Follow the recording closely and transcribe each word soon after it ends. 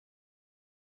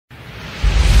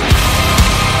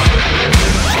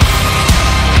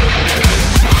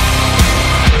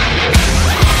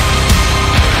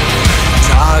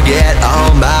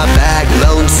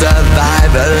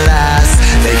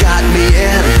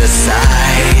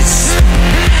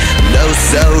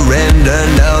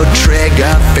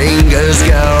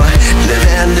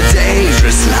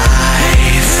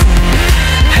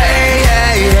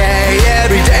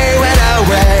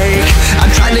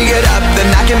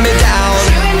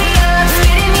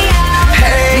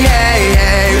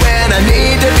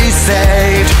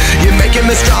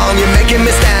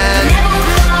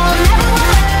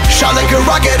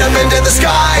into the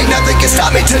sky. Nothing can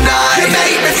stop me tonight. You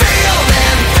make me feel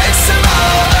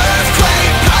invincible,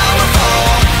 earthquake powerful,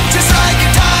 just like a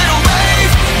tidal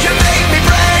wave. You make me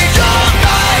brave. You're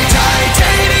my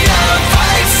titanium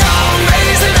fight song,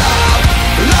 raising up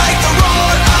like the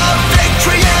roar of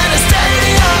victory in a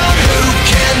stadium. Who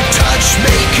can touch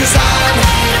me? 'Cause I'm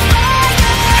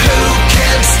who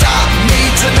can stop me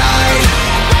tonight?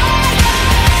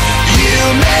 You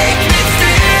make me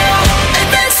feel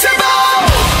invincible.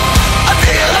 I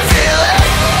feel it,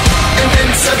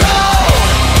 invincible.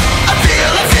 I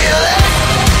feel it,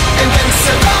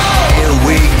 invincible. Here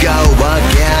we go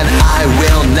again, I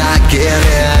will not give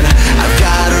in. I've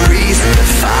got a reason to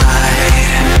fight.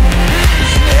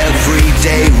 Every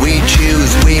day we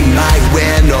choose, we might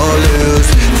win or lose.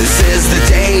 This is the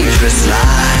dangerous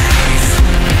life.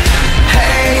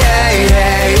 Hey, hey,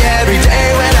 hey, every day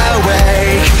when I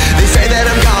wake, they say that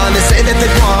I'm gone, they say that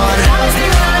they've won.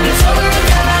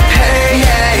 Hey,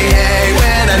 hey, hey,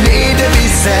 when I need to be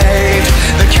saved,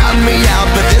 they're counting me out,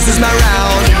 but this is my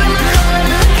round.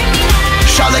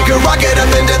 Shot like a rocket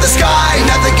up into the sky.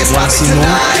 Nothing can stop me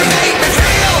tonight.